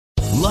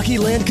Lucky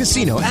Land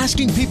Casino,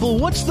 asking people,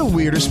 what's the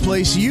weirdest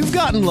place you've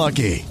gotten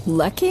lucky?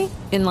 Lucky?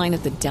 In line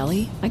at the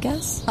deli, I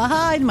guess?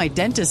 Aha, in my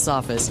dentist's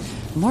office.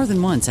 More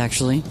than once,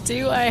 actually.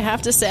 Do I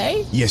have to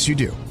say? Yes, you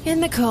do. In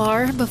the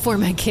car before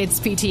my kids'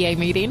 PTA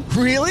meeting.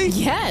 Really?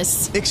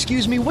 Yes.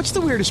 Excuse me, what's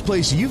the weirdest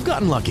place you've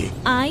gotten lucky?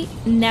 I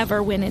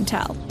never win and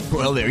tell.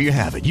 Well, there you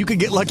have it. You can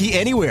get lucky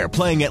anywhere,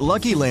 playing at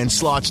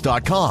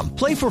LuckyLandSlots.com.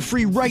 Play for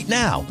free right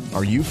now.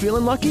 Are you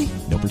feeling lucky?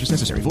 No purchase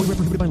necessary. Void where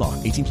prohibited by law.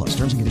 18 plus.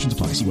 Terms and conditions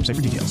apply. See website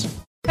for details.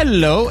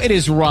 Hello, it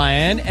is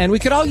Ryan, and we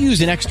could all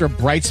use an extra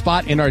bright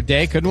spot in our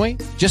day, couldn't we?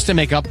 Just to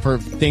make up for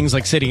things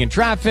like sitting in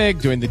traffic,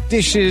 doing the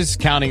dishes,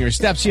 counting your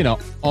steps, you know,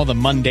 all the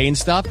mundane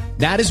stuff.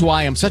 That is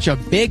why I'm such a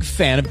big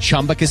fan of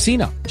Chumba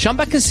Casino.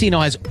 Chumba Casino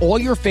has all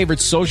your favorite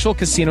social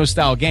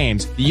casino-style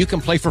games that you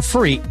can play for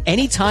free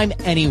anytime,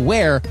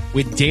 anywhere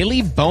with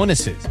daily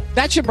bonuses.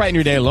 That should brighten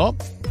your day a little.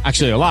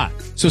 Actually, a lot.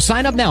 So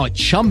sign up now at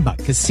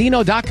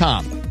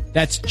ChumbaCasino.com.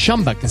 That's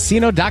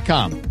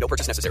ChumbaCasino.com. No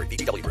purchase necessary.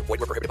 VGW Group.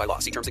 Void where prohibited by law.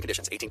 See terms and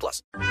conditions. 18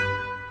 plus.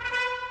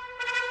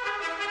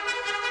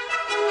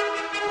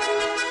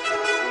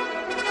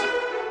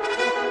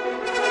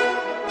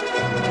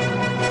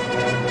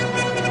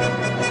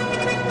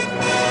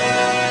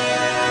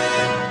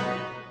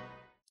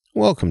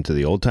 Welcome to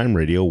the Old Time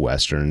Radio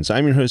Westerns.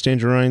 I'm your host,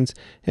 Andrew Rhynes,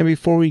 and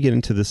before we get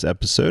into this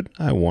episode,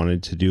 I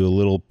wanted to do a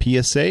little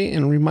PSA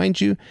and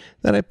remind you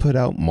that I put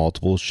out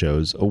multiple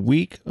shows a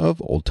week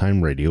of Old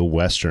Time Radio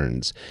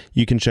Westerns.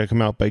 You can check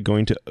them out by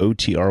going to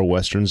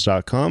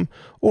otrwesterns.com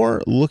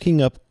or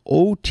looking up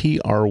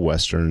OTR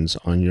Westerns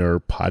on your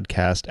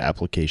podcast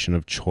application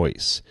of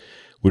choice.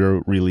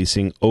 We're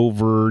releasing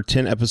over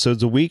 10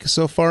 episodes a week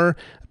so far,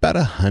 about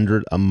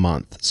 100 a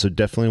month. So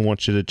definitely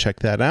want you to check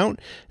that out.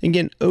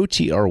 Again,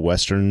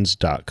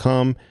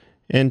 otrwesterns.com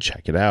and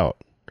check it out.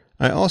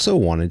 I also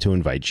wanted to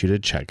invite you to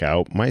check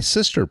out my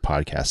sister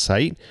podcast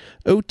site,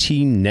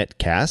 OT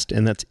Netcast,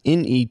 and that's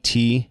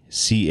Netcast.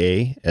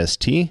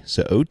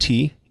 So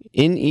OT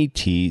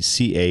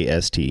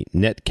Netcast,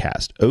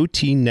 Netcast,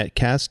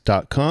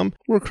 otnetcast.com.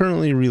 We're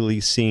currently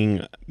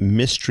releasing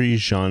mystery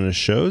genre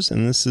shows,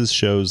 and this is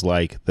shows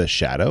like The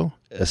Shadow,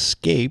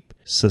 Escape,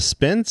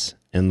 Suspense,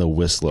 and The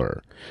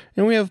Whistler.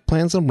 And we have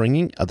plans on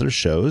bringing other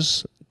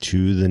shows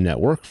to the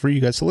network for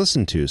you guys to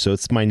listen to. So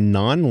it's my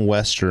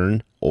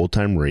non-Western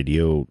old-time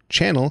radio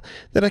channel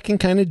that I can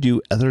kind of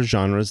do other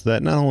genres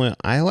that not only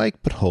I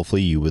like, but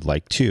hopefully you would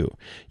like too.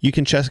 You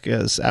can check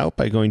us out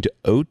by going to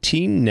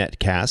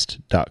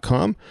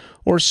otnetcast.com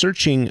or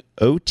searching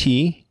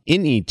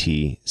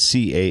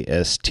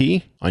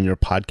OTNETCAST on your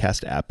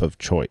podcast app of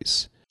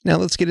choice. Now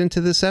let's get into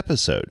this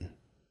episode.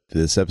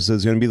 This episode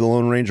is going to be The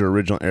Lone Ranger.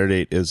 Original air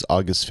date is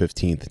August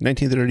 15th,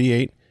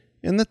 1938,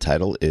 and the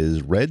title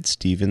is Red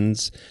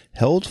Stevens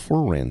Held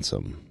for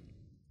Ransom.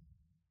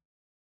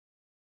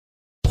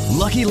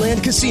 Lucky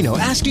Land Casino,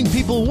 asking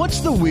people, what's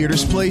the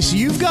weirdest place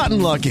you've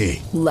gotten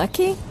lucky?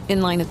 Lucky?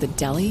 In line at the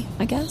deli,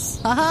 I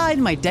guess? Aha,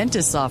 in my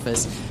dentist's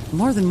office.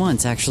 More than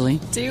once,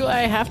 actually. Do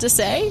I have to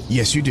say?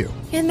 Yes, you do.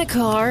 In the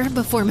car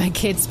before my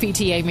kids'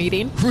 PTA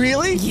meeting.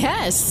 Really?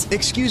 Yes.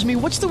 Excuse me,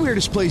 what's the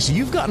weirdest place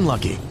you've gotten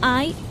lucky?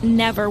 I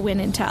never win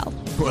and tell.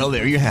 Well,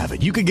 there you have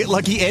it. You can get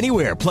lucky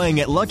anywhere, playing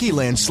at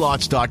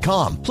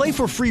LuckyLandSlots.com. Play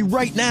for free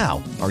right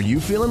now. Are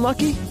you feeling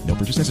lucky? No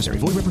purchase necessary.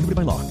 Void where prohibited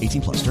by law.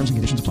 18 plus. Terms and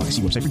conditions apply.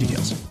 See website for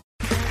details.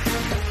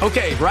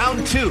 Okay,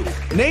 round two.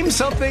 Name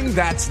something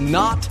that's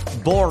not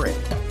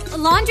boring. A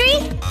laundry?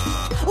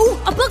 Ooh,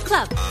 a book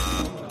club.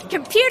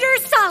 Computer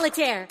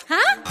solitaire,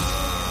 huh?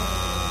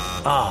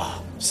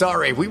 Ah,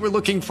 sorry, we were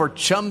looking for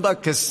Chumba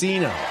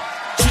Casino.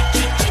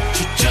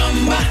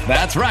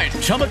 That's right,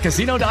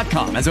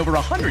 ChumbaCasino.com has over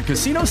 100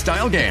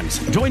 casino-style games.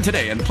 Join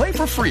today and play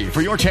for free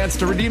for your chance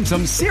to redeem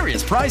some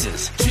serious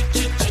prizes.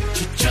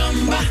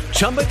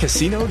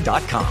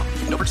 ChumbaCasino.com.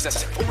 No purchase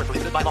necessary. Void where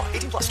prohibited by law.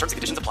 18 plus. Terms and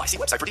conditions apply. See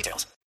website for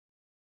details.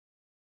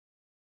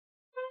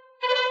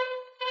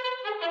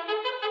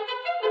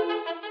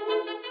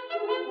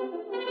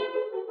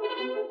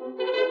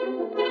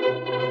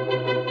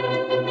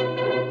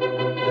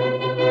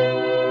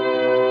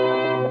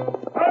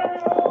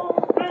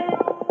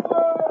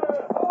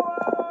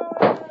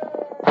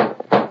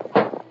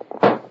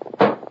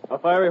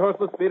 Fiery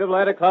horseless speed of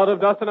light, a cloud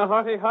of dust, and a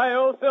hearty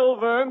hi-yo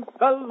silver,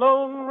 the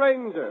Lone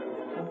Ranger.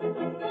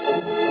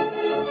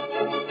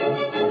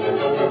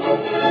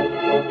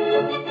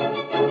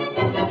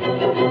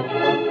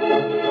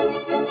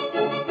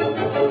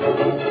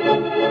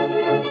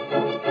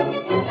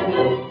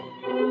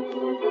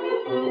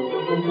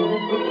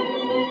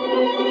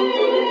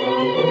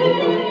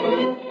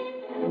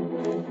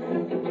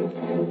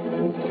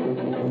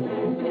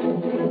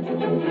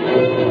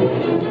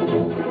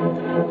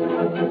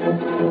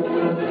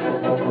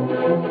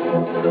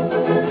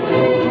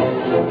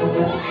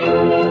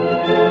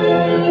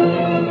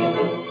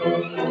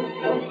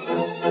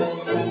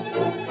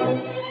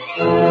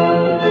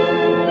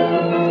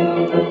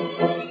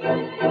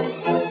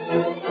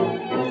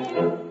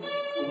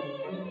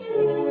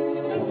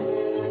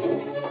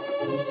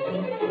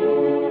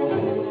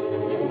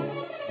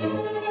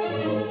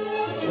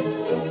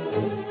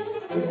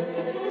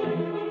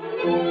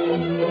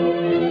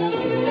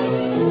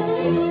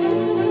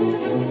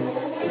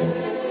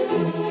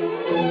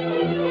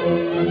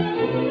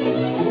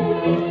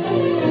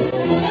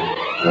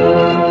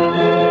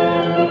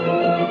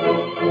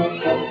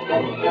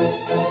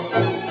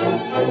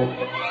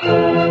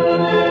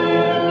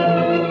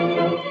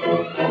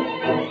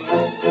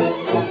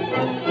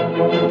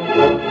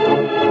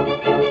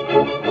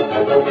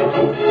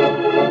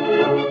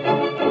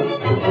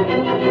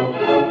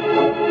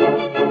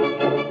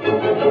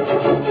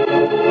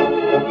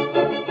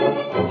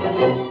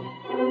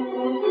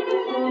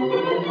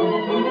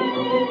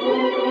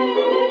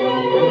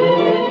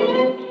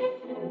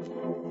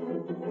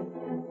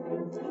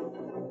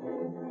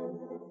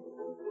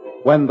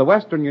 When the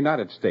western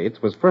United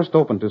States was first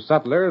opened to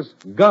settlers,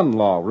 gun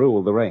law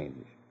ruled the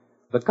range.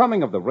 The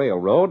coming of the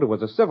railroad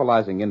was a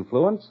civilizing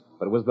influence,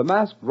 but it was the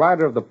masked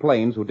rider of the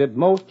plains who did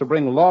most to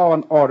bring law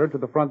and order to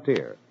the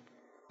frontier.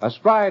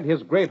 Astride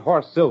his great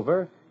horse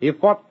Silver, he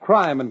fought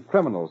crime and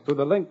criminals through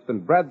the length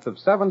and breadth of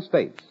 7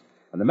 states,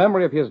 and the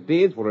memory of his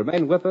deeds will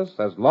remain with us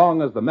as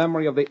long as the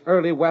memory of the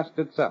early West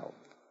itself.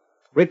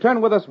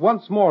 Return with us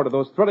once more to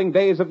those thrilling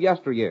days of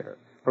yesteryear.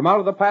 From out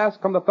of the past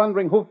come the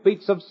thundering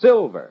hoofbeats of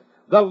Silver.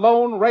 The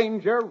Lone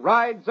Ranger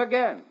rides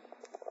again.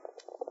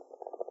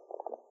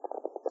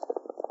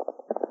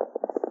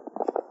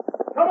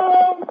 Come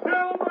on,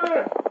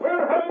 Silver!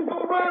 We're heading to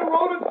the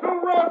railroad. It's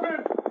too rapid.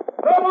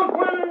 Someone's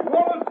waiting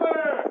for us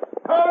there.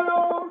 Hi-yo,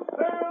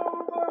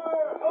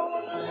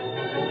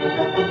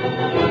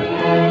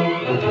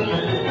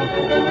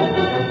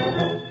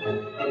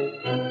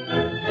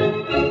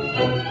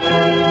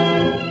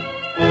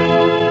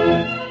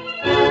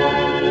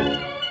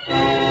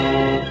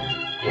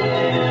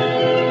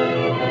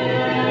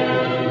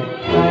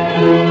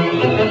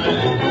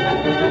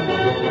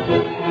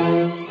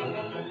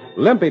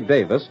 Limpy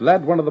Davis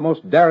led one of the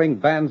most daring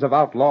bands of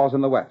outlaws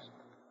in the West.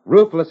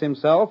 Ruthless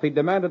himself, he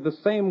demanded the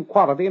same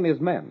quality in his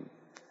men.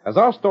 As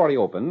our story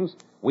opens,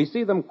 we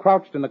see them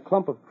crouched in a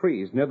clump of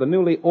trees near the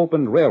newly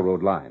opened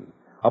railroad line.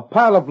 A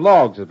pile of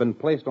logs has been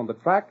placed on the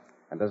track,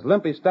 and as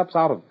Limpy steps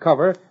out of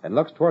cover and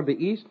looks toward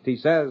the east, he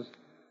says,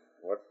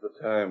 "What's the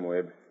time,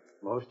 Webb?"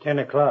 Most 10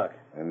 o'clock.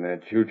 And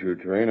that choo-choo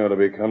train ought to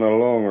be coming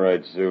along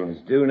right soon.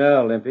 It's due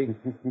now, Limpy.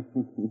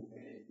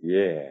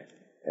 Yeah,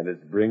 and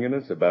it's bringing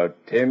us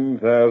about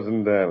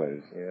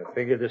 $10,000. You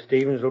figure the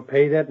Stevens will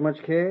pay that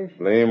much cash?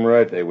 Blame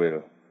right they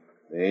will.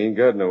 They ain't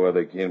got no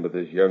other kin but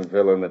this young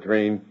fella on the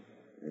train.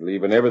 They're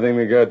leaving everything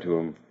they got to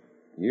him.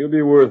 He'll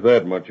be worth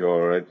that much, all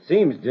right.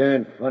 Seems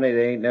darn funny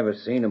they ain't never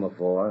seen him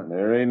before.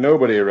 There ain't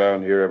nobody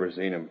around here ever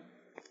seen him.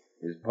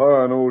 His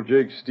pa and old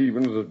Jake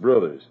Stevens was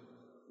brothers.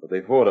 But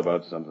they fought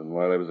about something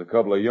while they was a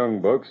couple of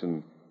young bucks,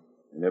 and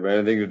they never had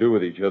anything to do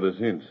with each other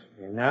since.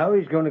 And now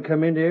he's going to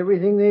come into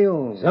everything they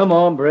own. Some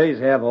hombres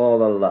have all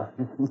the luck.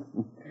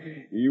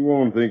 He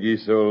won't think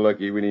he's so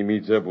lucky when he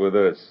meets up with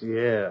us.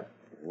 Yeah.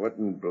 What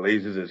in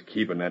blazes is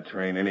keeping that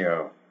train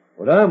anyhow?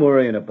 What I'm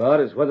worrying about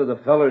is whether the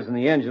fellers in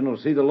the engine will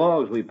see the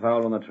logs we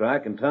piled on the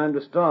track in time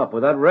to stop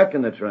without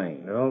wrecking the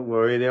train. Don't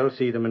worry, they'll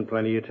see them in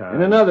plenty of time.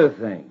 And another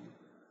thing.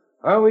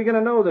 How are we going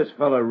to know this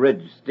fella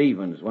Ridge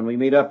Stevens when we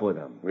meet up with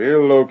him?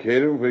 We'll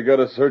locate him if we got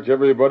to search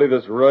everybody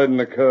that's riding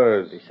the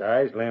cars.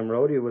 Besides, Lamb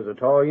Road, he was a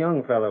tall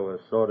young fellow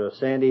with sort of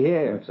sandy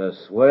hair. It's a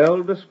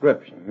swell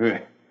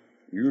description.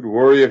 You'd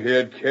worry if he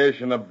had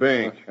cash in the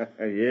bank.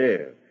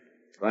 Yeah.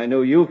 If I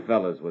knew you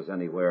fellas was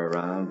anywhere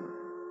around.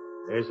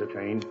 There's the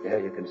train. Yeah,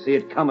 you can see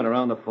it coming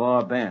around the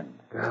far bend.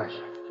 Gosh,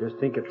 just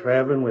think of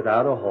traveling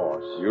without a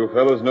horse. You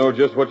fellas know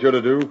just what you're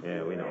to do?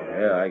 Yeah, we know.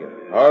 Yeah, I got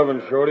it. Harv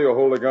and Shorty will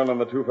hold the gun on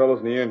the 2 fellas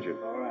in the engine.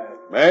 All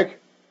right. Mac,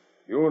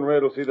 you and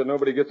Red will see that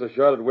nobody gets a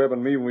shot at Webb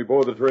and me when we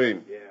board the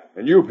train. Yeah.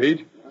 And you,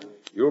 Pete,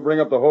 you'll bring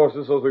up the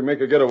horses so as we make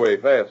a getaway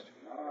fast.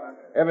 All right.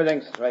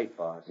 Everything's straight,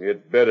 boss.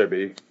 It better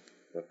be.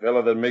 The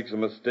fella that makes a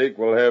mistake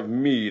will have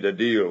me to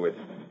deal with.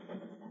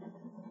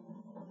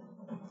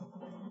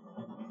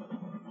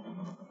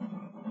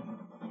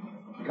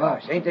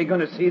 Gosh, ain't they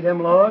going to see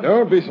them logs?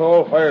 Don't be so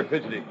all-fired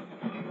fidgety.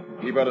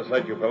 Keep out of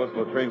sight, you fellas,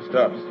 till the train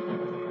stops.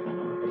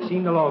 They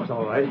seen the logs,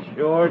 all right.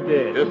 Sure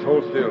did. Just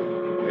hold still.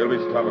 They'll be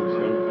stopping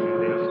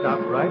soon. They'll stop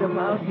right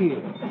about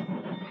here.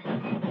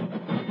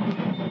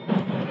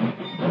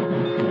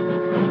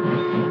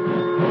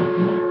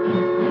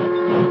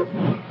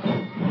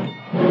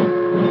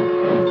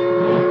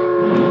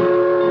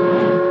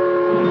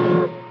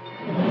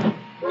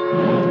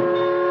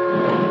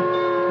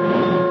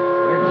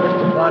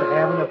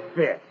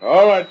 Fit.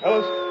 All right,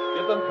 fellas.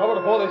 Get them covered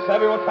before they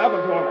savvy what's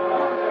happened to them.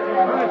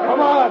 Come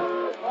on.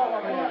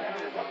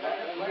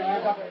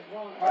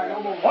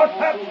 What's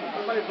happened?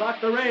 Somebody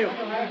blocked the rail.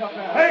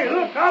 Hey,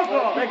 look,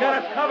 outlaw. They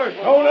got us covered.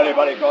 Don't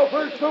anybody go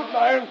for his shooting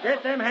iron.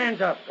 Get them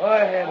hands up. Go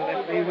ahead,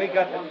 Limpy. We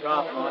got the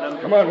drop on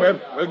them. Come on,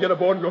 Webb. We'll get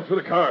aboard and go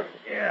through the car.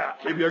 Yeah.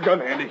 Keep your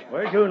gun handy.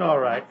 We're doing all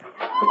right.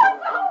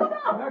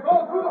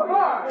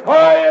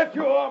 Quiet,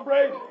 you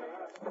hombres.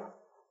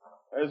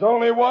 There's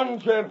only one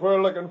gent we're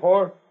looking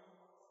for.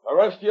 The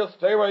rest of you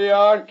stay where you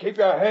are and keep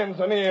your hands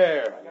in the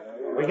air.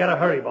 We gotta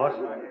hurry, boss.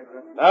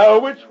 Now,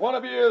 which one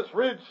of you is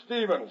Ridge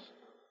Stevens?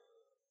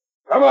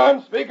 Come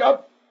on, speak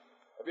up.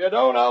 If you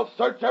don't, I'll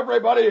search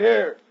everybody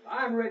here.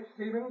 I'm Rich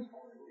Stevens.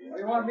 What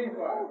do you want me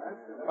for?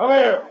 Come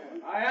here.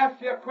 I asked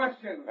you a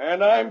question.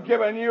 And I'm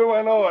giving you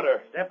an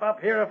order. Step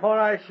up here before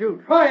I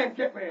shoot. Try and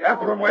get me.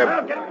 After him,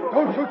 Webb.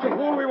 Don't shoot, you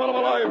fool. We want him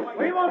alive.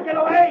 We won't get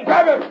away.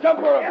 Grab him. Jump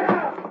for him.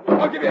 Yeah.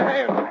 I'll give you a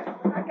hand.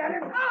 I got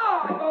him.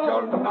 Oh.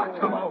 You'll knock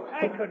him out.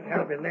 I couldn't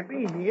help it,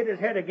 Limpy. He hit his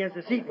head against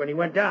the seat when he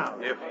went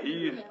down. If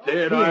he's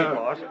dead, He ain't,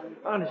 boss.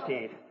 Honest, he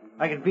ain't.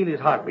 I can feel his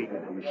heart beating.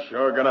 He's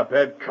sure got a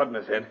bad cut in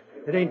his head.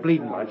 It ain't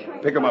bleeding much.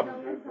 Pick him up.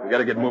 We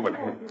gotta get moving.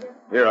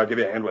 Here, I'll give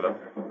you a hand with him.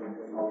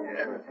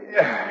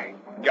 Yeah,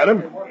 got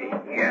him?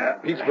 Yeah.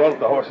 Pete's brought up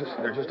the horses.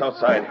 They're just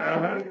outside.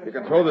 You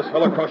can throw this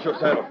fellow across your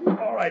saddle.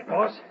 All right,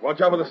 boss.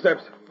 Watch out for the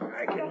steps.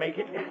 I can make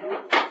it.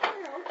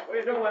 What are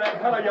you doing with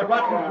that fellow, you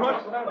rotten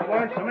crooks? There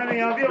weren't so many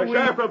of you. The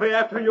sheriff will be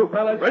after you,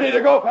 fellas. Ready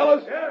to go,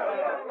 fellas?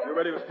 Yeah. You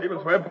ready with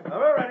Stevens' web?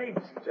 We're ready.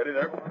 Steady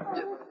there.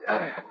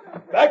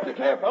 Back to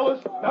camp,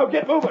 fellas. Now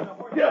get moving.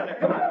 Yeah,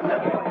 come on.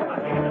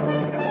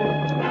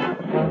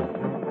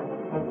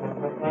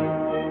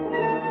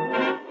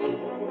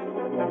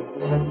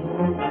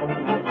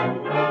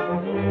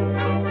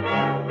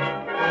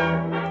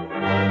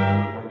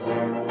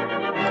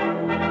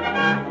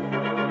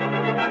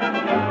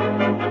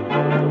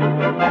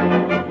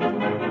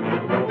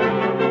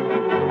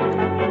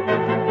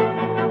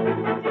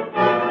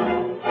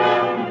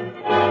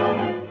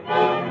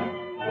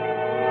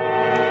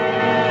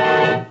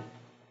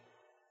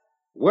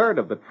 Word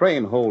of the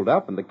train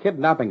holdup and the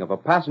kidnapping of a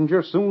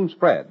passenger soon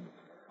spread.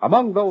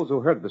 Among those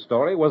who heard the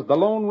story was the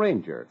Lone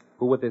Ranger,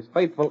 who with his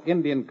faithful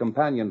Indian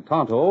companion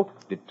Tonto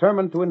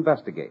determined to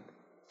investigate.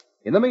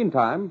 In the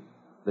meantime,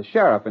 the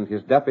sheriff and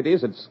his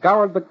deputies had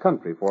scoured the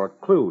country for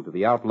a clue to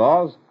the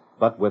outlaws,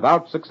 but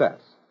without success.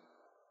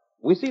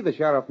 We see the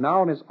sheriff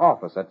now in his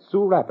office at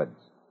Sioux Rapids.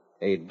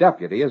 A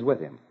deputy is with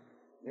him.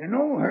 You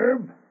know,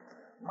 Herb,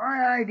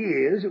 my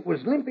idea is it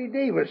was Limpy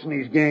Davis and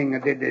his gang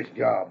that did this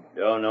job.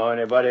 Don't know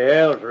anybody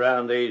else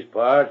around these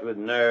parts with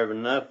nerve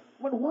enough.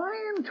 But why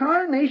in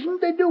tarnation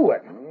they do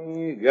it?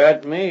 You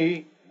got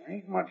me.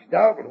 Ain't much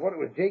doubt but what it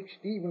was Jake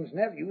Stevens'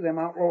 nephew them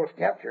outlaws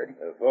captured.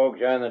 The folks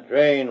on the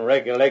train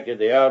recollected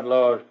the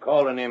outlaws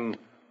calling him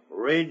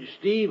Ridge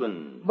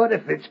Stevens. But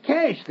if it's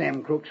cash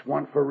them crooks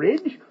want for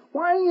Ridge,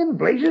 why in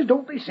blazes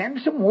don't they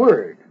send some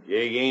word?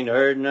 Jake ain't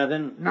heard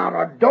nothing? Not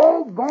a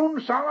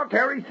doggone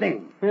solitary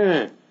thing.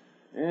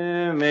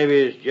 Maybe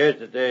it's just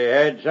that they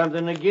had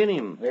something agin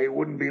him. They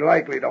wouldn't be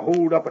likely to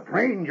hold up a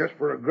train just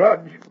for a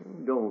grudge.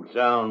 Don't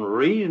sound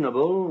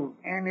reasonable.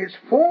 And it's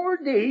 4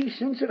 days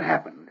since it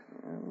happened.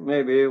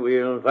 Maybe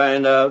we'll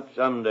find out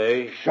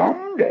someday.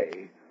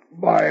 Someday?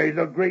 By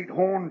the great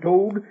horn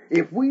toad,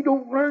 if we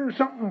don't learn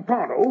something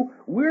pronto,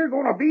 we're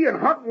going to be in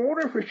hot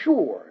water for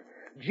sure.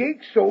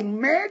 Jake's so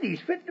mad he's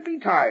fit to be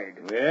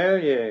tied. Well,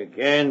 you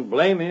can't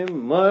blame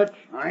him much.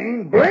 I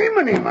ain't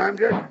blaming him, I'm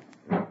just...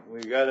 We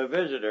got a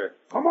visitor.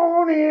 Come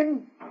on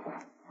in.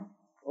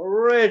 A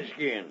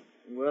redskin.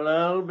 Well,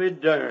 I'll be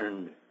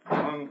darned.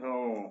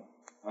 Tonto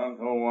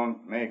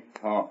want make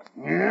talk.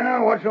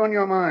 Yeah, what's on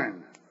your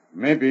mind?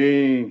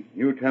 Maybe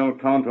you tell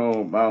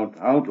Tonto about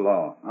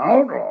outlaw.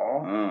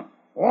 Outlaw?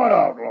 What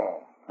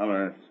outlaw?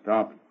 Feller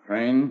stopped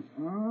train.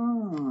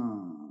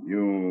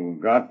 You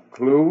got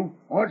clue?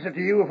 What's it to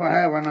you if I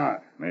have or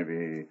not?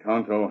 Maybe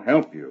Tonto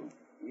help you.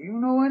 You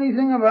know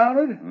anything about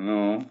it?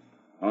 No.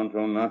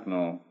 Tonto not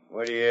know.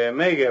 What do you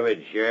make of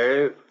it,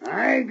 Sheriff?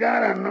 I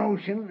got a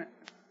notion.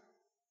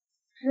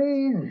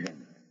 Say,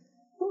 Injun,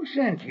 who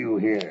sent you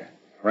here?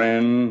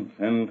 Friend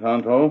send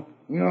Tonto?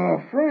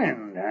 Your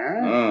friend,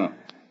 huh?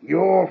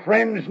 Your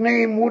friend's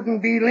name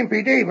wouldn't be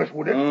Limpy Davis,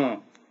 would it?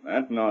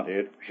 That's not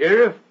it.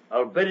 Sheriff,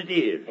 I'll bet it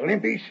is.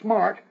 Limpy's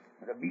smart.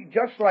 It'd be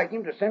just like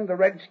him to send the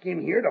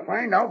redskin here to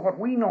find out what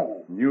we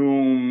know.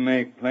 You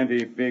make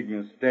plenty big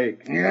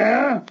mistake.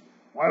 Yeah?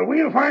 Well,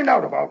 we'll find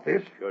out about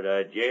this. Should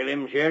I jail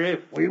him, Sheriff?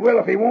 We will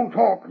if he won't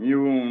talk.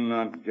 You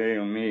not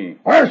jail me.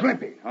 Where's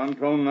Limpy?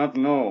 Tonto not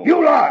know.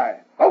 You lie.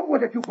 Out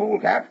with it, you fool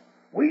cat.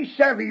 We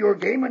savvy your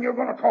game and you're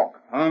going to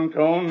talk.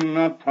 Tonto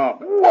not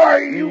talk. Why,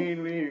 you... He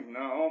leave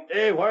now.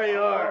 Stay where you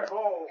are.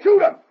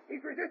 Shoot him.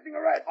 He's resisting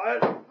arrest.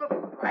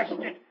 Blast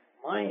it.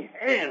 My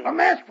hand. A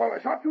masked fella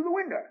shot through the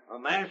window. A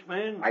masked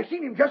man? I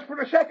seen him just for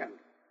a second.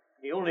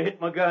 He only hit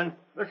my gun.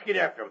 Let's get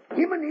after him.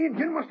 Him and the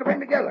Indian must have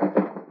been together.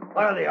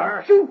 There they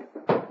are. Shoot.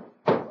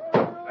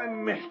 I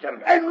missed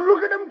him. And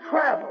look at him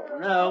travel.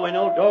 Now we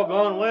know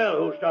doggone well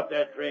who stopped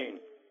that train.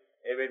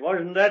 If it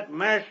wasn't that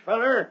masked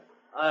feller,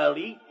 I'll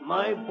eat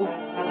my boot.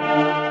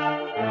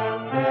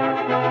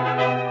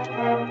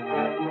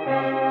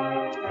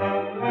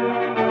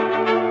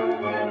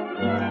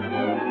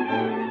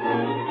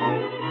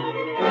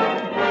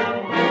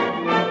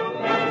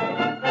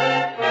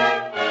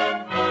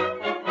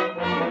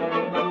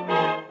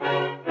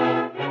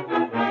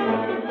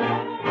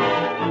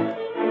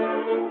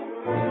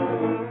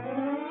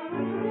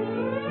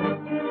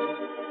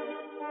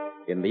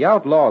 In the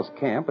outlaws'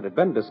 camp, it had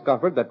been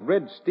discovered that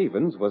Ridge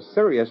Stevens was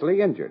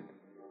seriously injured.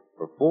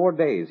 For 4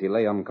 days he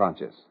lay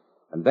unconscious.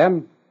 And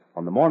then,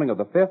 on the morning of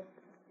the 5th,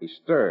 he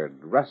stirred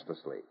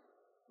restlessly.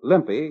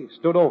 Limpy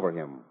stood over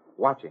him,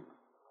 watching.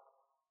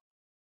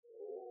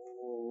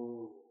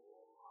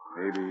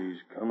 Maybe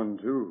he's coming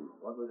to.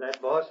 What was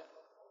that, boss?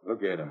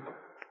 Look at him.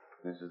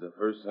 This is the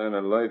first sign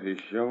of life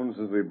he's shown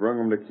since we brung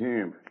him to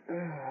camp.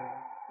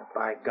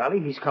 By golly,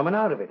 he's coming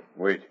out of it.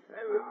 Wait.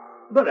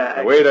 But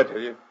I... Wait, I tell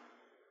you.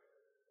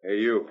 Hey,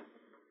 you.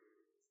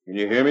 Can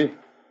you hear me?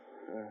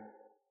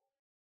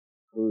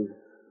 Who's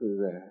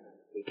that?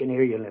 He can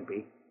hear you,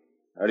 Limpy.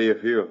 How do you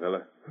feel,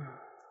 fella?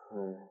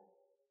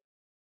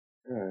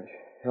 Gosh,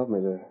 help me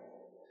to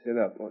sit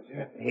up, won't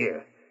you?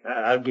 Here,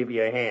 I'll give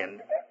you a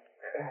hand.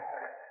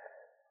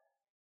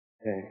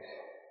 Thanks.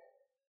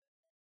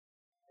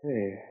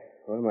 Hey,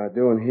 what am I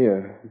doing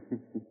here?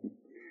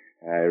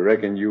 I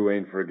reckon you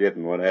ain't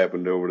forgetting what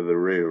happened over to the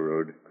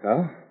railroad.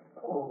 Huh?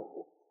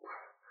 Oh.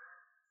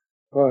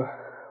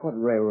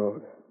 What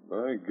railroad?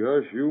 My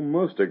gosh, you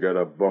must have got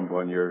a bump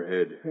on your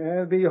head.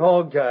 I'll be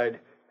hog-tied.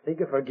 Think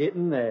of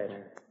forgetting that.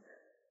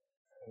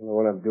 I don't know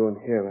what I'm doing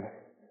here, but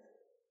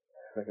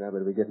I reckon I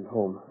better be getting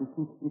home.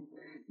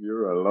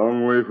 You're a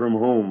long way from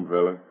home,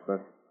 fella.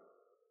 But,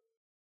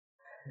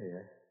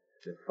 yeah,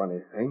 it's a funny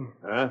thing.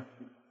 Huh?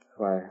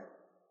 Why,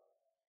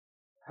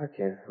 I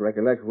can't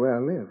recollect where I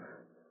live.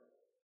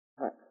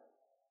 I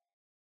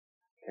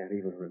can't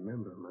even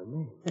remember my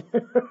name.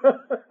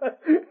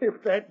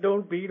 If that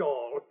don't beat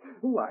all.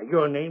 Why,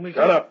 your name is...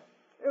 Shut up.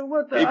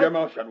 What the... Keep your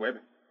mouth shut, Webb.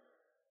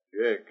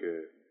 Jack,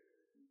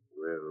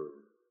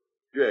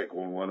 Jack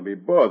won't want to be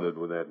bothered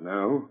with that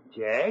now.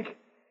 Jack?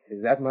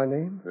 Is that my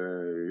name?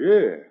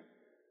 Yeah.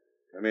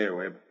 Come here,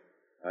 Webb.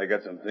 I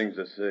got some things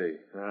to say.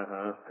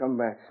 Uh-huh. Come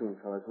back soon,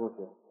 fellas, won't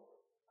you?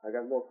 I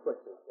got more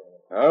questions.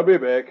 I'll be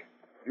back.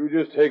 You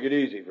just take it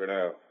easy for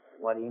now.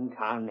 What in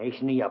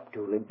tarnation are you up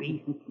to,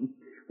 Limpy?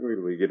 Wait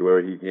till we get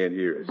where he can't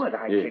hear us. But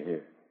I Here, can't...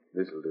 here.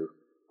 This'll do.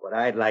 What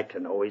I'd like to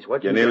know is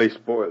what You nearly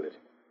spoiled it.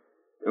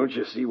 Don't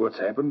you see what's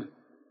happened?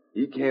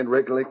 He can't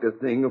recollect a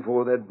thing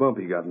before that bump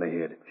he got in the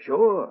head.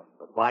 Sure.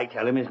 But why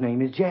tell him his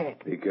name is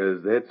Jack?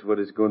 Because that's what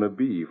it's going to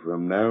be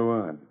from now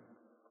on.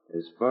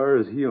 As far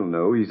as he'll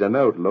know, he's an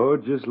outlaw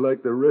just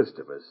like the rest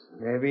of us.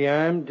 Maybe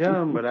I'm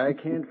dumb, but I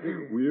can't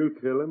figure... We'll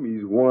tell him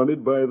he's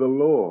wanted by the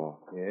law.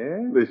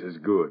 Yeah? This is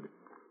good.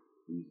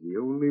 He's the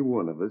only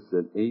one of us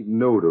that ain't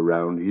knowed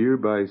around here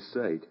by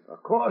sight.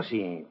 Of course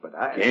he ain't, but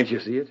I... Can't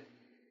you see it?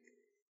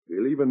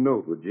 We'll leave a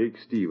note with Jake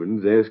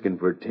Stevens asking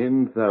for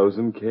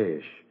 10,000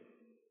 cash.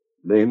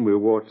 Then we'll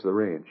watch the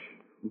ranch.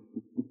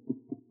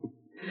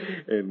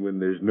 And when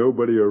there's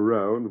nobody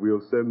around,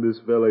 we'll send this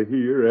fella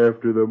here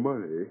after the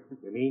money.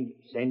 You mean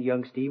send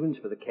young Stevens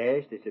for the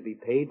cash that should be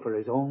paid for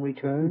his own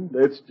return?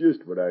 That's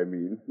just what I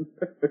mean.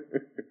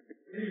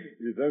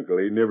 His uncle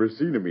ain't never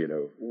seen him, you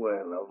know.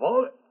 Well, of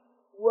all...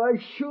 Why,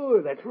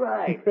 sure, that's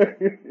right.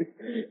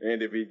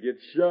 And if he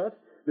gets shot,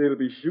 they'll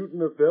be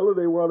shooting a fella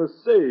they want to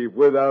save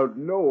without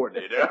knowing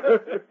it.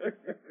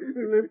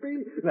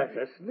 Limpy, that's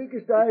the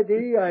slickest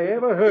idea I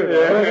ever heard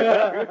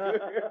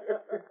of.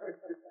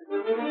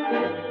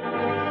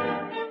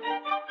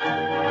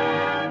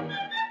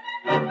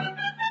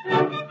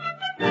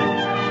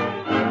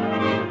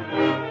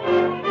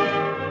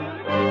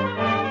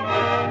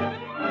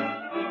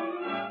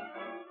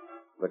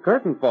 The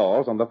curtain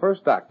falls on the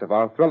first act of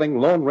our thrilling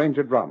Lone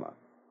Ranger drama.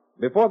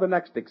 Before the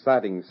next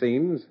exciting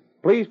scenes,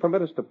 please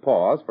permit us to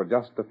pause for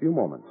just a few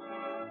moments.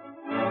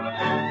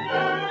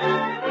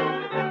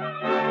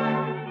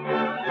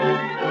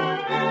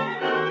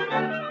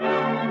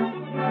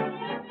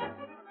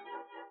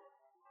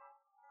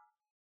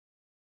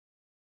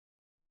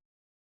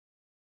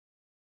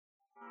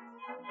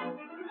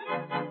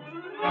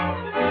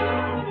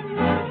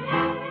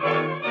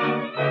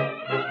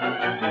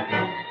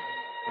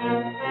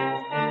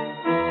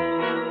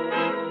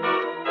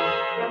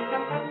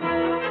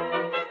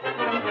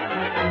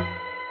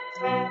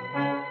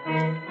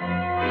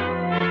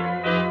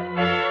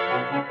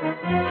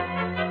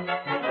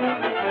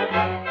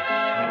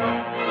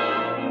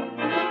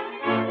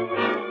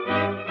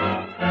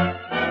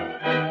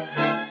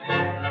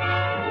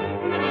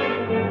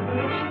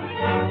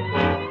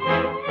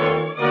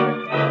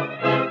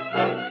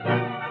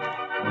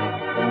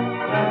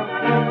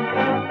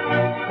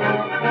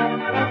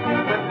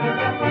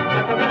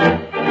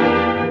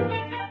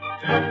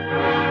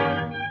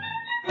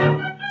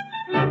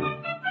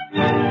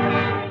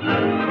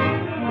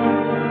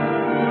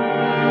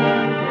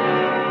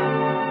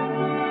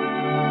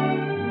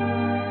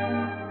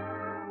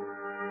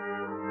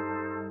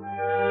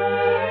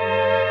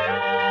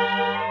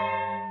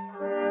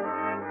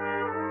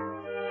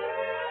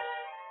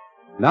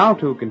 Now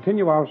to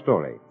continue our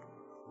story.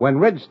 When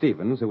Red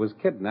Stevens, who was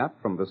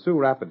kidnapped from the Sioux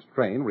Rapids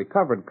train,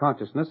 recovered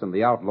consciousness in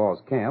the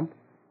outlaws' camp,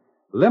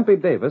 Limpy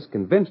Davis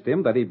convinced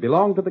him that he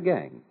belonged to the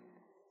gang.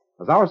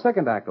 As our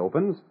second act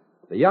opens,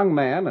 the young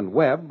man and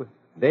Webb,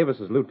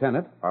 Davis's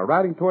lieutenant, are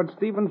riding toward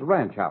Stevens'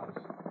 ranch house.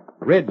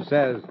 Ridge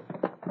says,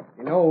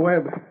 You know,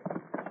 Webb,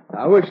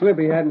 I wish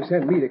Limpy hadn't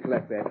sent me to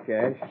collect that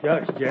cash.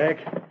 Shucks, Jack.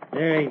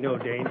 There ain't no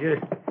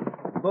danger.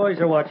 The boys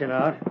are watching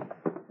out.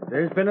 If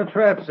there's been a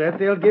trap set,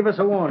 they'll give us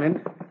a warning.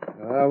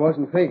 I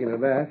wasn't thinking of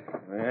that.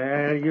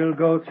 Well, you'll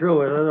go through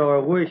with it or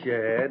wish you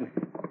had.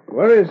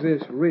 Where is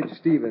this Ridge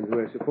Stevens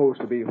we're supposed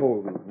to be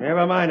holding?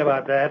 Never mind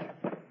about that.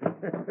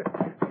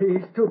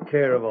 He's took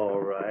care of all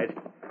right.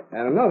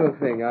 And another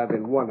thing I've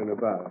been wondering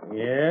about.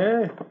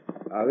 Yeah?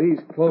 Are these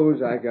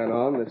clothes I got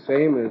on the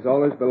same as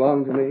always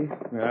belonged to me?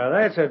 Now,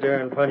 that's a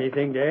darn funny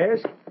thing to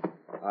ask.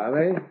 Are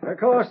they? Of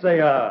course they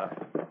are.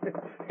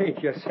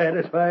 Ain't you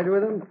satisfied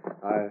with them?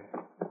 I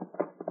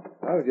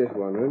was just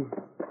wondering.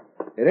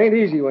 It ain't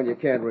easy when you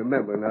can't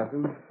remember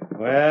nothing.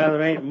 Well,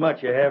 there ain't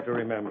much you have to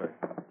remember.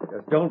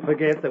 Just don't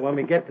forget that when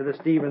we get to the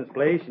Stevens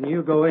place and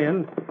you go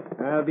in,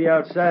 I'll be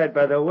outside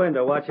by the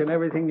window watching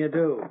everything you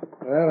do.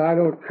 Well, I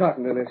don't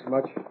cotton to this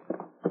much.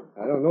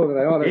 I don't know that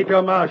I ought to... Keep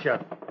your mouth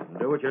shut and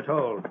do what you're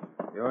told.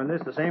 You're in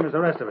this the same as the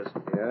rest of us.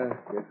 Yeah,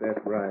 guess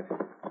that's right.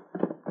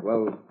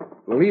 Well,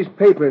 these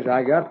papers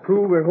I got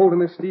prove we're holding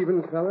this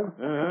Stevens fella?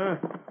 Uh-huh.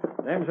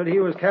 Them's what he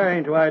was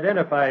carrying to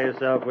identify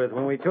himself with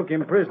when we took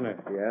him prisoner.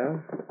 Yeah?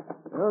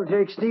 Well,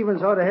 Jake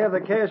Stevens ought to have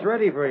the cash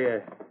ready for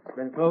you. It's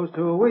been close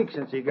to a week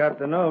since he got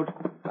the note.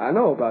 I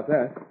know about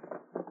that.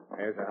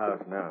 There's the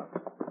house now.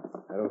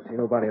 I don't see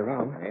nobody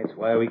around. That's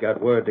why we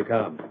got word to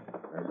come.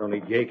 There's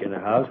only Jake in the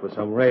house with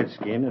some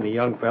redskin and a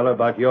young fella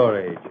about your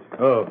age.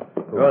 Oh,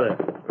 brother.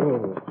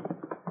 Oh.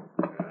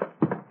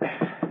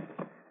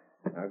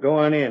 Now go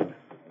on in.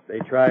 If they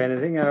try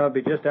anything, I'll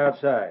be just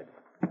outside.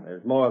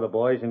 There's more of the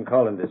boys in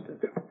calling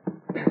distance.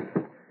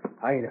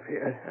 I ain't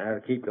afraid.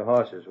 I'll keep the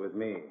horses with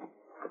me.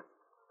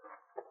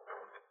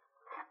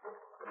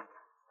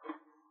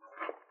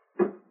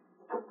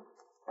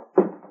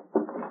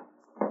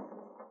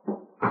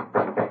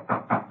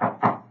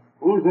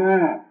 Who's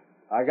there?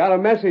 I got a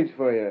message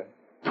for you.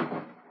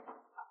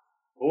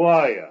 Who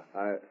are you?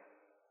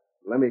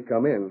 Let me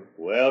come in.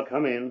 Well,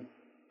 come in.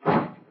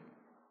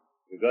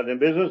 You got any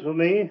business with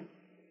me?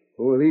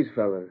 Who are these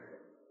fellas?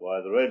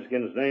 Why, the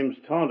redskin's name's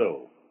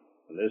Tonto.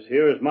 And this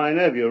here is my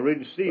nephew,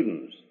 Ridge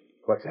Stevens.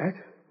 What's that?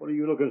 What are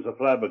you looking so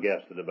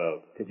flabbergasted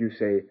about? Did you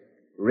say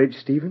Ridge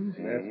Stevens?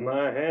 That's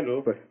my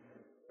handle. But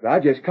I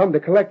just come to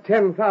collect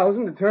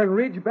 10,000 to turn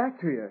Ridge back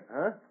to you.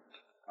 Huh?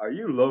 Are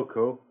you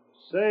loco?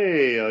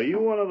 Say, are you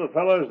one of the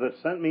fellas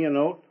that sent me a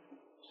note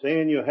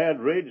saying you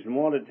had Ridge and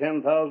wanted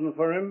 10,000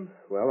 for him?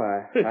 Well,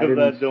 I didn't...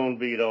 That don't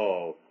beat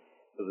all.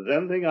 If there's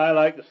anything I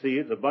like to see,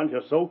 it's a bunch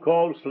of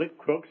so-called slick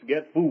crooks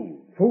get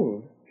fooled.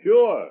 Fooled?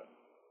 Sure.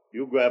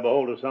 You grab a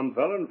hold of some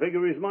fella and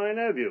figure he's my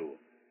nephew.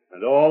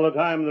 And all the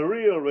time the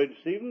real Ridge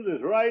Stevens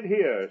is right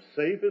here,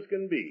 safe as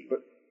can be.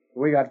 But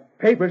we got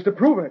papers to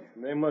prove it.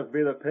 They must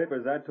be the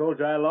papers I told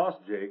you I lost,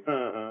 Jake.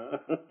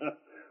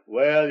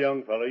 Well,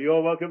 young fella,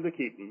 you're welcome to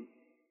keep 'em.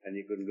 And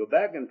you can go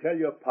back and tell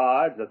your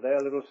pards that their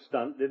little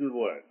stunt didn't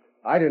work.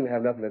 I didn't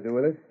have nothing to do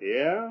with it.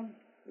 Yeah?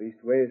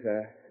 Leastways,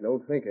 I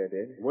don't think I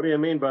did. What do you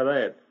mean by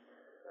that?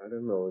 I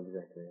don't know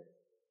exactly.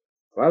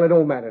 Well, it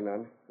don't matter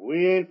none.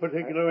 We ain't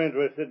particular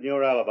interested in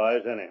your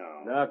alibis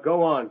anyhow. Now,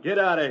 go on. Get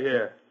out of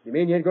here. You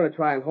mean you ain't going to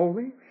try and hold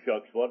me?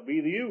 Shucks, what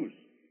be the use?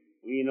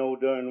 We know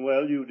darn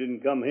well you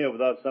didn't come here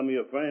without some of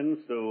your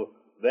friends to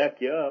back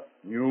you up.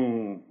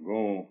 You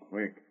go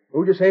quick.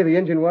 Who'd you say the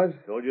engine was?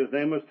 Told you his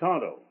name was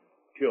Tonto.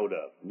 Showed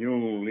up.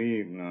 You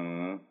leave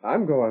now.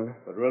 I'm going.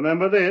 But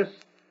remember this.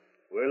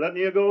 We're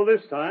letting you go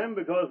this time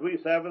because we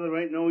savvy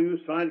there ain't no use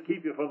trying to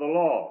keep you for the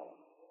law.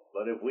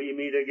 But if we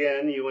meet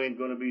again, you ain't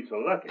going to be so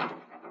lucky.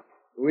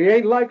 We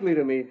ain't likely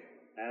to meet.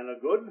 And a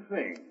good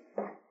thing.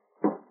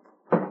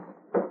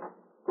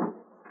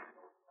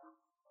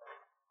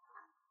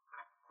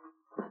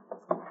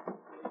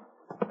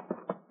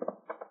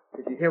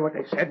 Did you hear what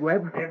they said,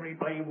 Webb? Every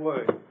blame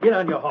word. Get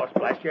on your horse,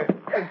 blast you.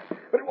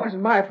 But it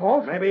wasn't my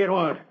fault. Maybe it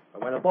won't.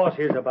 But when the boss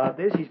hears about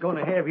this, he's going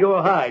to have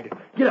your hide.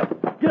 Get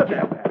up. Get up, get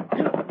up.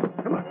 Get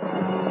up. Come on.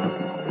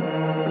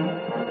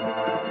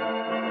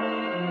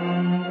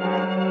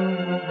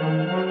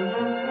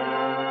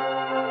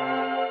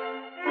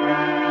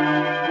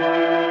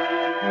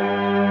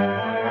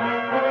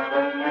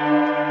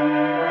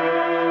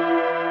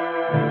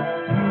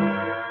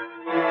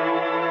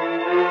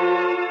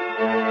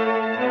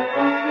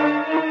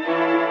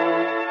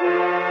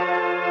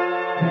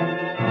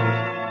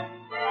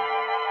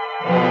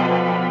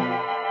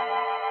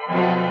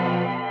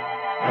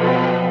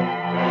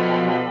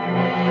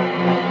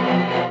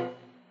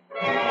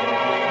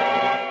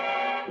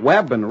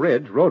 Webb and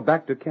Ridge rode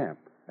back to camp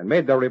and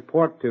made their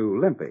report to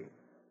Limpy.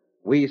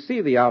 We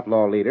see the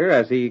outlaw leader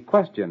as he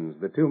questions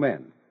the two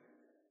men.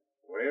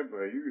 Webb,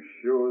 are you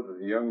sure that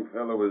the young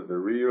fellow was the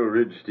real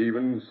Ridge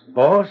Stevens?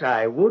 Boss,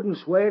 I wouldn't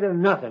swear to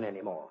nothing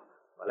anymore.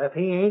 Well, if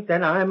he ain't,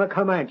 then I'm a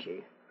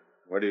Comanche.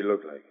 What do he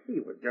look like? He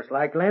was just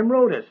like Lem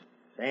Rodas.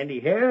 Sandy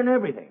hair and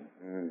everything.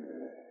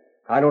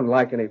 I don't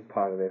like any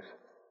part of this.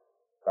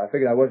 If I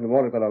figured I wasn't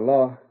wanted by the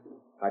law,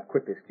 I'd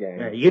quit this gang.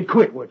 Yeah, you'd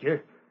quit, would you?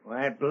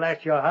 Well,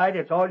 blast your hide,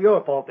 it's all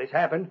your fault this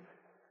happened.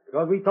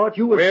 Because we thought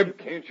you was... Webb,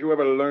 can't you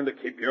ever learn to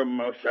keep your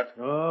mouth shut?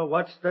 Oh,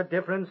 what's the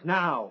difference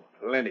now?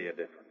 Plenty of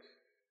difference.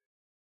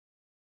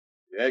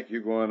 Jack,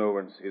 you go on over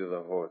and see to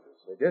the horses.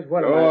 Just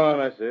what Go on,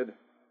 I said.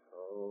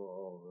 Oh,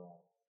 all right.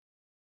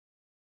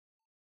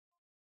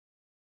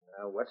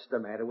 Now, what's the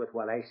matter with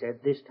what I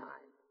said this time?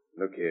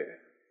 Look here.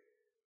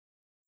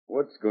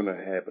 What's going to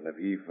happen if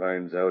he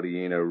finds out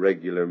he ain't a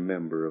regular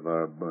member of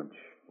our bunch?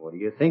 What do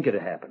you think it'd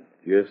happen?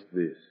 Just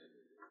this.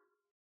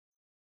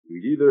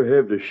 We'd either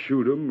have to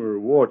shoot him or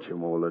watch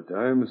him all the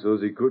time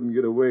so's he couldn't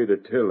get away to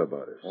tell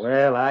about us.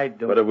 Well, I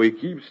don't... But if we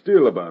keep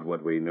still about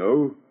what we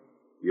know,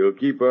 he'll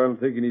keep on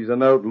thinking he's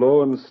an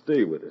outlaw and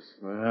stay with us.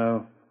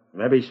 Well,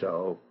 maybe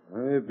so.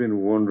 I've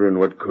been wondering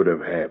what could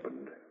have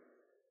happened.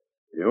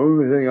 The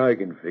only thing I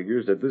can figure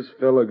is that this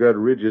fella got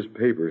Ridge's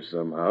papers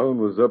somehow and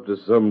was up to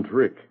some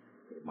trick.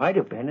 It might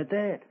have been at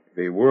that. If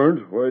he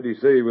weren't, why'd he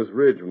say he was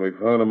rich when we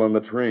found him on the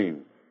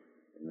train?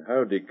 And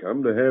how'd he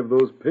come to have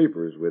those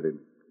papers with him?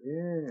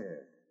 Yeah,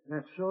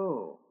 that's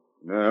so.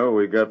 Now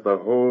we got the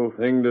whole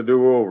thing to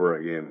do over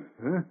again.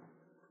 Huh?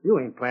 You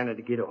ain't planning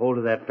to get a hold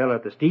of that fella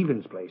at the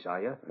Stevens place,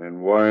 are you?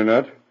 And why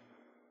not?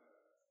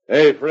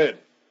 Hey, Fred,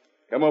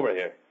 come over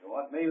here. You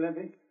want me,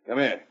 Limpy? Come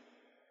here.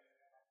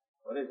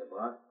 What is it,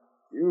 boss?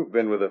 You've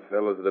been with the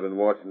fellows that have been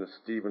watching the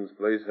Stevens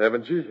place,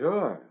 haven't you?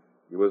 Sure.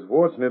 You was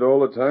watching it all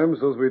the time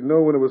so's we'd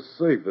know when it was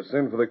safe to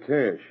send for the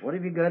cash. What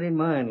have you got in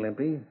mind,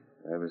 Limpy?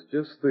 I was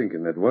just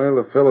thinking that while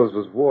the fellows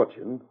was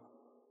watching,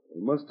 they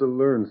must have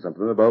learned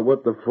something about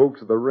what the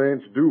folks at the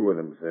ranch do with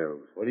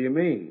themselves. What do you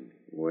mean?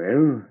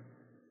 Well,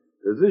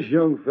 does this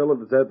young fellow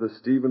that's at the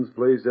Stevens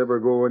place ever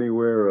go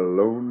anywhere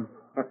alone?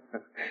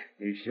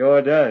 He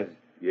sure does.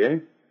 Yeah?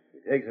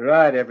 He takes a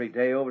ride every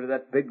day over to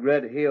that big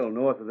red hill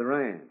north of the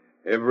ranch.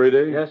 Every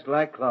day? Just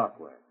like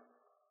clockwork.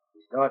 He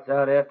starts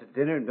out after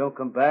dinner and don't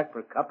come back for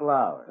a couple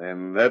hours.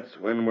 And that's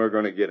when we're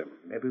going to get him.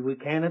 Maybe we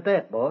can at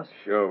that, boss.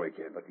 Sure we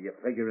can. But do you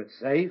figure it's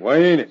safe? Why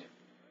ain't it?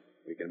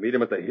 We can meet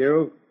him at the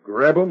hill,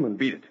 grab him, and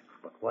beat it.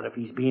 But what if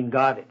he's being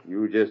guarded?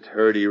 You just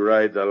heard he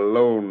rides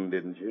alone,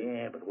 didn't you?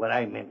 Yeah, but what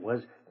I meant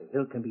was the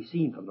hill can be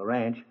seen from the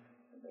ranch.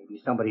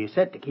 Maybe somebody is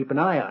set to keep an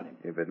eye on him.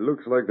 If it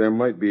looks like there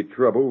might be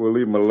trouble, we'll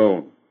leave him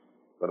alone.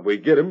 But if we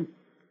get him,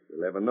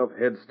 we'll have enough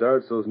head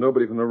start so's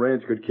nobody from the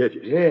ranch could catch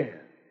us. Yeah.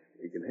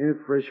 We can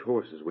have fresh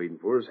horses waiting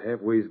for us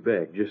halfway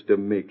back just to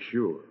make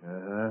sure.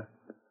 Uh-huh.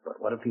 But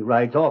what if he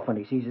rides off when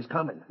he sees us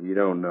coming? He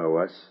don't know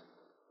us.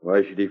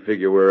 Why should he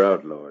figure we're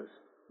outlaws?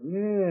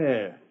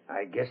 Yeah,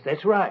 I guess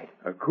that's right.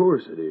 Of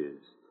course it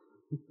is.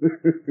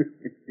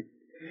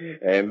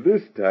 And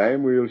this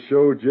time we'll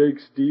show Jake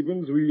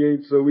Stevens we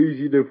ain't so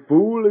easy to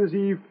fool as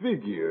he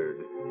figured.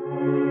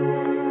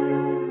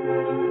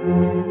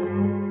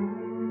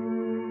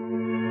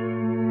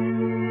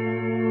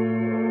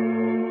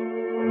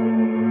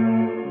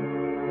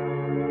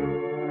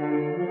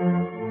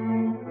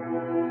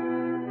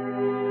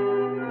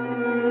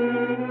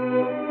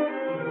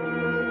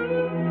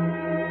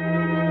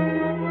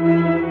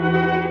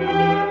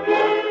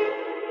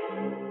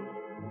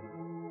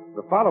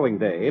 The following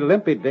day,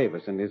 Limpy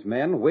Davis and his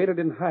men waited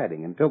in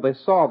hiding until they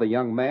saw the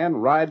young man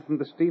ride from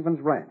the Stevens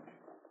ranch.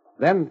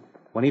 Then,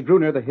 when he drew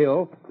near the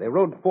hill, they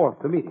rode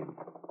forth to meet him.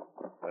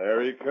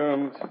 There he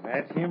comes.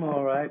 That's him,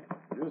 all right.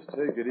 Just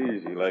take it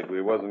easy, like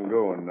we wasn't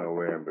going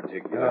nowhere in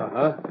particular.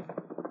 Uh-huh.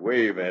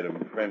 Wave at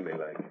him friendly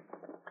like.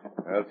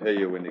 I'll tell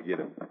you when to get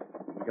him.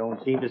 He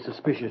don't seem to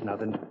suspicious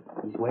nothing.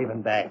 He's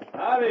waving back.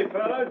 Howdy,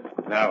 fellas.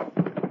 Now,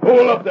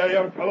 hold up there,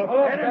 young fella.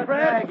 Get him,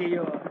 Fred.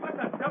 You're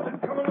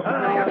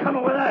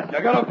coming with us.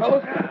 You got him,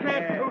 fellas?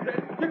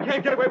 You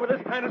can't get away with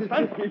this kind of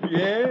stunt.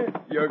 Yeah?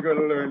 You're going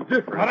to learn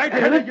different. All right,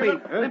 Hey,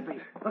 Limpy,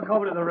 look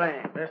over to the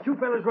ranch. There's two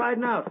fellas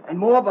riding out, and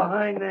more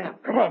behind them.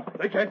 Come on.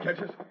 They can't catch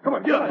us. Come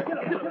on, get up.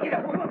 Get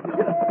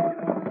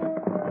up.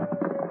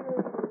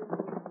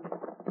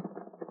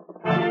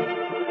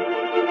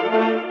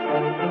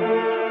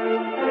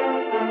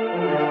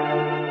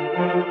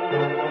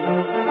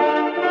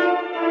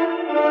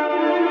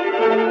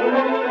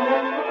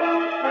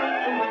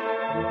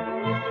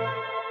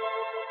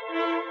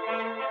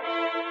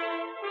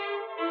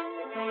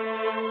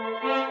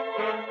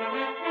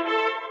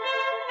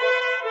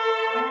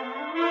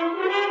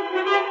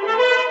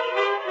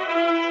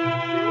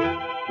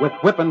 With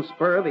whip and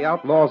spur, the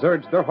outlaws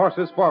urged their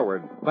horses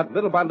forward, but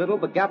little by little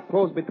the gap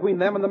closed between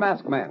them and the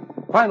masked man.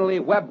 Finally,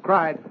 Webb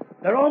cried,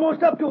 They're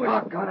almost up to it.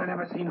 Oh, God, I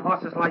never seen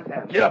horses like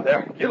that. Get up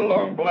there. Get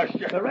along, blast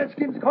you. The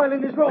Redskins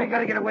coiling his rope. We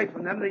gotta get away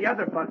from them. The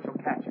other bunch will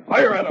catch us.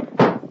 Fire at them.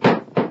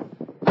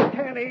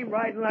 Can't aim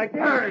riding like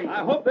this. Hurry.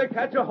 I hope they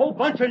catch a whole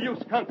bunch of you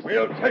skunks.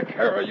 We'll take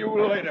care of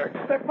you later.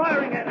 They're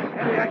firing at us.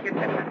 Maybe I can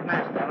get that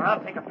masked fella. I'll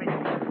take a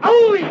picture.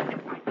 Oh, you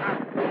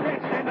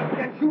can't stand up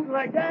against shooting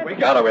like that. We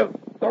got her with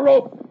the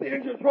rope. The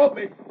Indians rope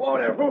me. Whoa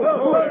there. Take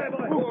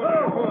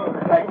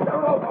the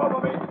rope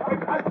over me.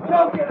 I'm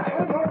choking.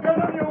 I won't get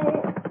on you.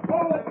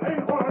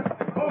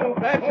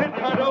 That's it,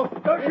 Tonto.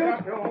 Don't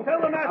shoot.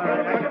 Tell the master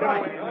to make it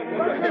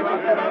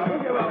right.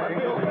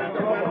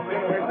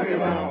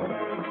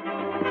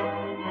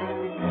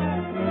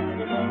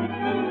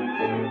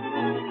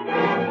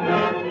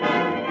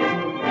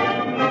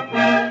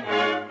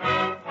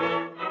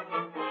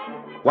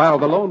 While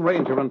the Lone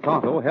Ranger and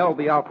Tonto held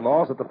the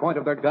outlaws at the point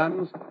of their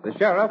guns, the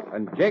sheriff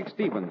and Jake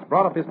Stevens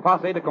brought up his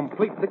posse to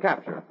complete the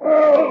capture.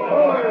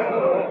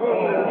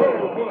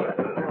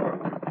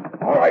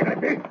 All right,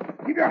 Limpy.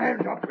 Keep your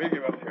hands up. We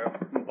give up, Sheriff.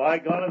 By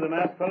golly, the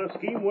masked fellow's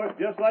scheme worked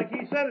just like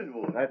he said it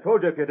would. I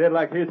told you if you did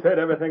like he said,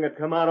 everything would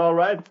come out all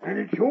right. And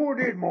it sure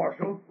did,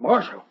 Marshal.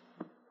 Marshal?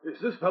 Is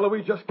this fellow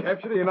we just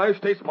captured the United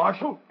States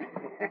Marshal?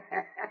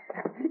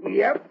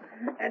 Yep.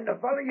 And the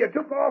fella you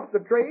took off the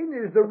train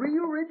is the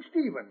real Red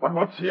Stevens. But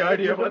what's the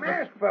idea of The it?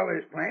 masked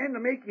fella's plan to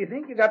make you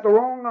think you got the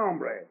wrong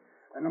hombre.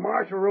 And the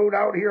marshal rode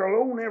out here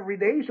alone every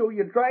day so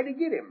you'd try to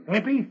get him.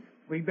 Limpy,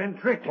 we've been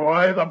tricked.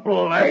 Why, the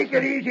blast. Take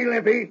it easy,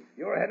 Limpy.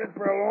 You're headed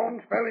for a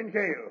long spell in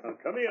jail.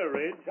 Come here,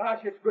 Red.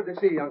 Gosh, it's good to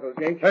see you, Uncle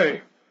Jake.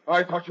 Hey,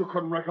 I thought you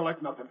couldn't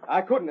recollect nothing.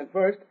 I couldn't at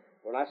first.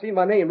 When I seen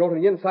my name wrote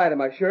on the inside of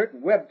my shirt,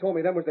 and Webb told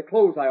me them was the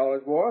clothes I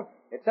always wore,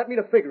 it set me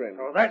to figuring.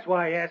 Oh, that's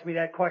why he asked me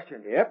that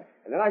question. Yep.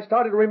 And then I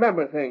started to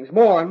remember things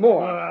more and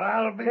more. Well,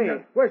 I'll be...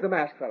 Hey, where's the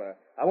masked fella?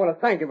 I want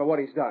to thank him for what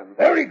he's done.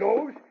 There he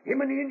goes.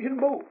 Him and the engine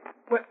both.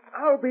 Well,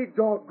 I'll be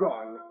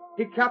doggone.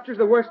 He captures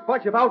the worst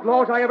bunch of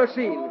outlaws I ever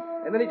seen,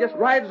 and then he just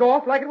rides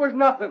off like it was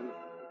nothing.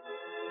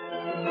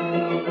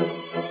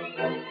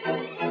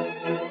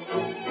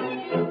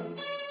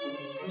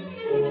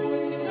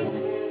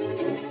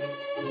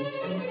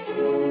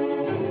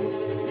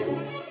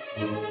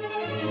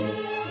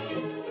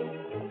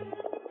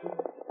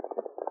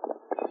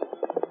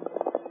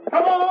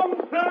 Come on,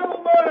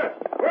 Silver!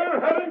 We're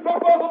heading for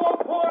Buffalo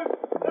Point!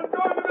 There's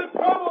going to be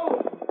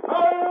trouble!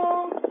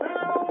 Hail,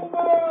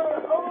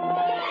 Silver! Come on!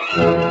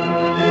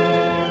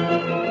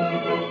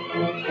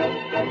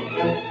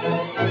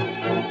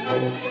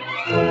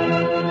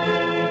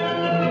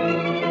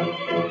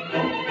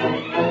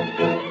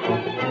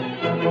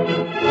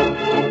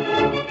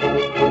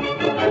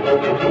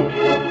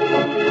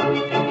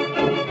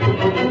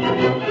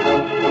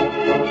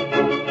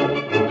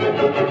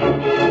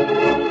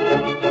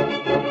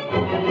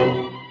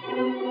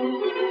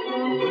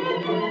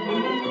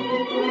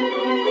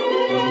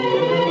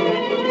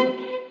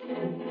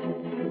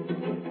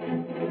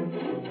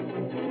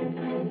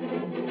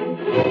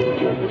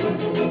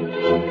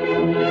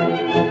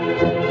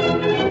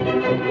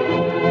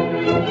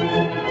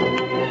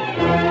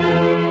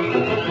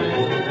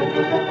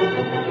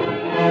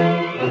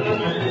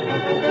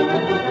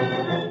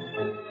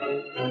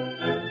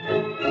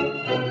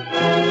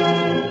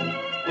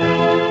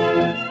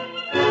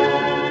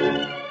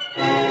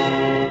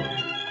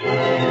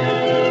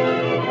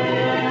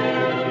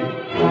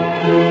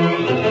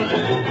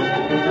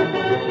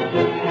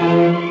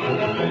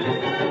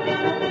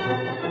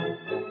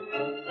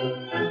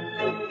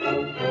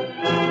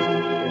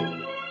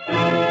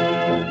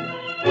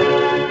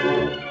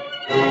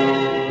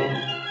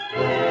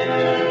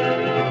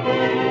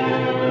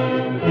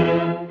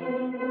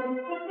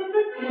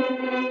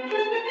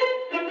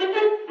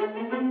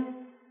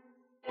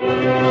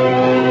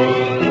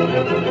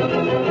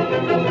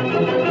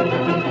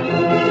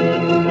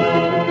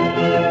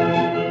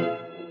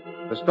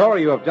 The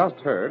story you have just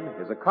heard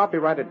is a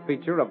copyrighted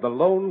feature of the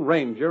Lone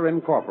Ranger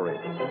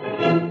Incorporated.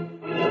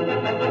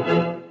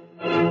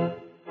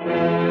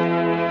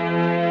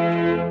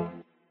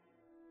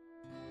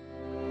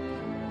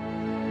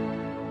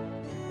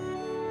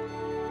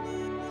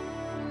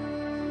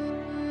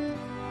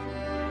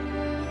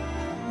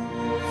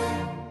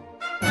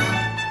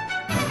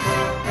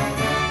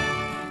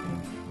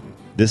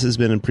 This has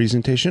been a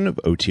presentation of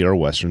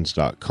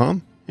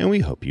OTRWesterns.com, and we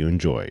hope you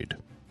enjoyed.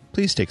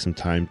 Please take some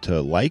time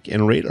to like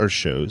and rate our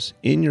shows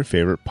in your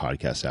favorite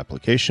podcast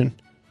application.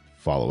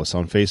 Follow us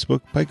on Facebook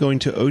by going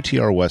to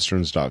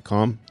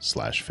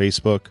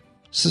OTRWesterns.com/Facebook.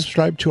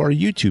 Subscribe to our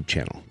YouTube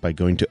channel by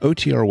going to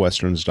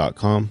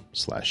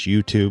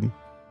OTRWesterns.com/YouTube.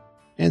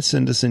 And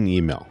send us an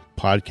email,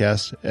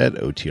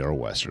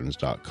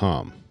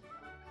 podcast@OTRWesterns.com.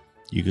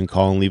 You can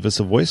call and leave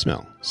us a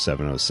voicemail,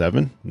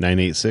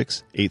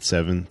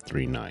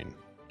 707-986-8739.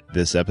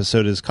 This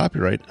episode is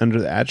copyright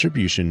under the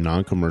Attribution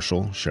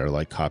Non-Commercial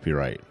Share-alike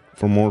copyright.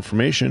 For more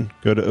information,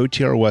 go to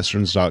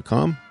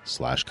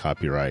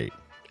OTRWesterns.com/copyright.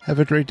 Have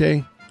a great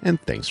day,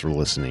 and thanks for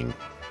listening.